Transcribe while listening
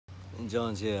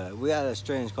Jones, yeah, we had a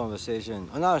strange conversation.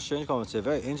 Not a strange conversation, a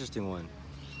very interesting one.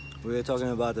 We were talking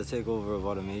about the takeover of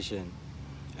automation,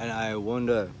 and I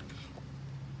wonder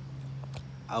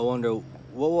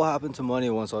what will happen to money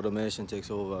once automation takes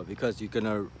over. Because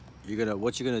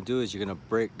what you're gonna do is you're gonna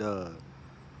break the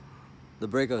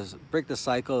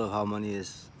cycle of how money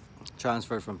is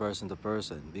transferred from person to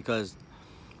person. Because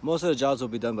most of the jobs will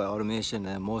be done by automation,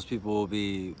 and most people will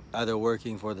be either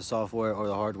working for the software or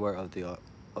the hardware of the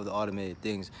automated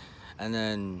things, and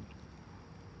then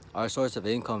our source of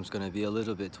income is going to be a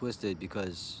little bit twisted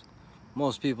because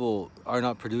most people are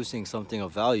not producing something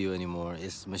of value anymore.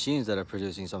 It's machines that are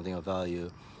producing something of value,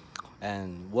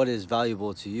 and what is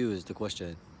valuable to you is the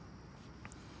question.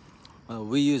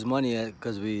 We use money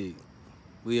because we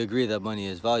agree that money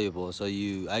is valuable. So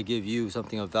I give you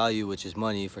something of value, which is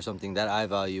money, for something that I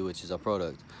value, which is a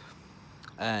product.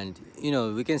 And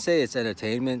we can say it's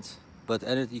entertainment, but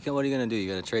what are you gonna do?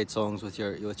 You're gonna trade songs with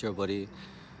your buddy.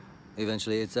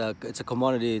 Eventually, it's a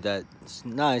commodity that's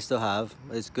nice to have.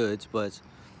 It's good, but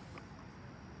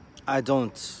I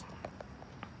don't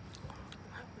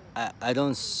I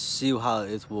don't see how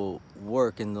it will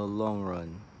work in the long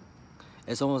run.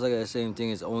 It's almost like the same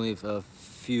thing as only if a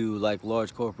few like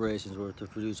large corporations were to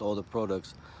produce all the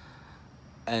products,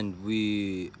 and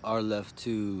we are left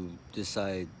to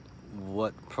decide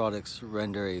what products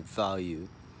render a value.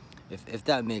 If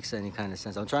that makes any kind of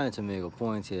sense. I'm trying to make a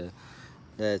point here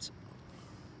that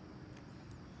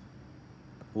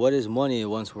what is money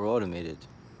once we're automated?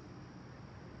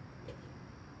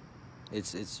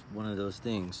 It's one of those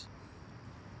things.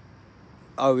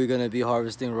 Are we gonna be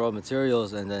harvesting raw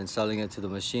materials and then selling it to the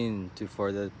machine for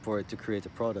it to create a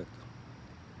product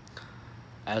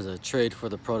as a trade for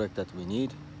the product that we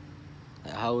need?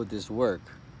 How would this work?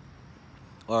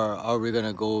 Or are we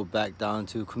gonna go back down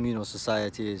to communal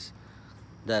societies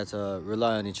that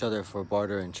rely on each other for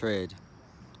barter and trade?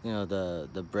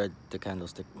 The bread, the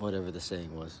candlestick, whatever the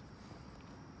saying was.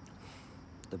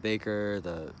 The baker,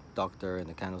 the doctor, and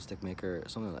the candlestick maker,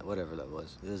 something like whatever that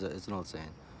was. It's an old saying.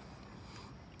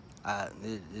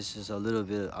 It's just a little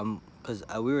bit. Because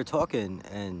we were talking,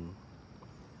 and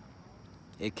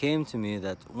it came to me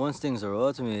that once things are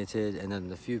automated, and then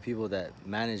the few people that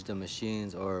manage the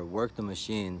machines or work the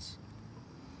machines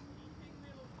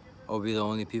will be the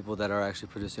only people that are actually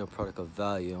producing a product of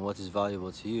value. And what is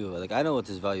valuable to you? Like, I know what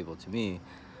is valuable to me: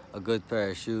 a good pair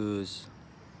of shoes,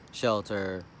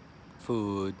 shelter,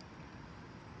 food.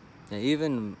 And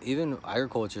even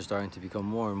agriculture is starting to become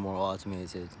more and more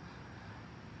automated.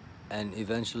 And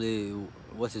eventually,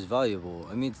 what is valuable?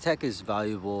 I mean, tech is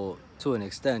valuable to an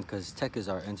extent because tech is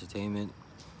our entertainment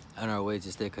and our way to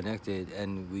stay connected,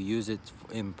 and we use it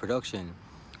in production.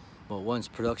 But once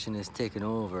production is taken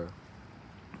over,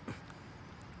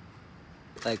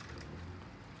 like,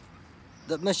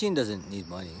 the machine doesn't need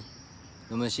money.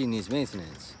 The machine needs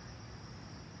maintenance,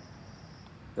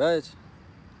 right?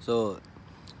 So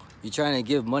you're trying to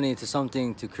give money to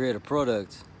something to create a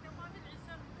product,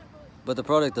 but the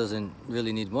product doesn't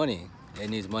really need money.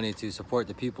 It needs money to support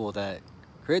the people that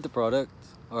create the product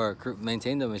or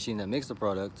maintain the machine that makes the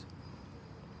product,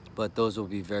 but those will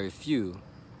be very few.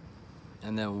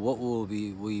 And then what will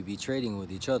we be trading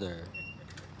with each other?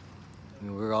 I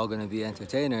mean, we're all going to be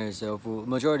entertainers. So if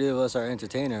majority of us are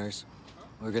entertainers,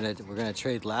 we're gonna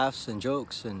trade laughs and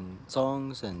jokes and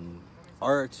songs and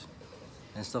art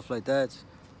and stuff like that.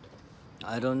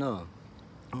 I don't know.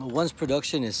 Once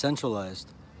production is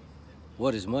centralized,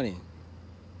 what is money?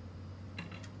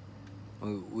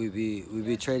 We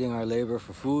be trading our labor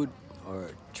for food,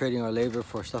 or trading our labor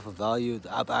for stuff of value,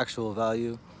 actual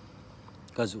value.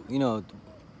 Because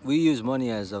we use money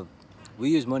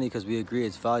because we agree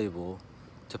it's valuable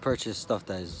to purchase stuff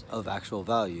that is of actual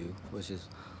value, which is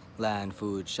land,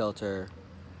 food, shelter,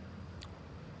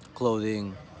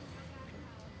 clothing,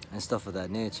 and stuff of that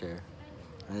nature.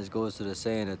 And this goes to the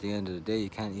saying, at the end of the day, you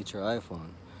can't eat your iPhone.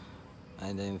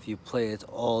 And then if you play it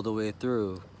all the way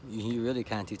through, you really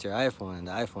can't eat your iPhone, and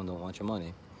the iPhone don't want your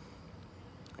money.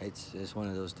 It's one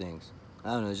of those things.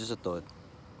 I don't know, it's just a thought.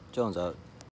 Jones out.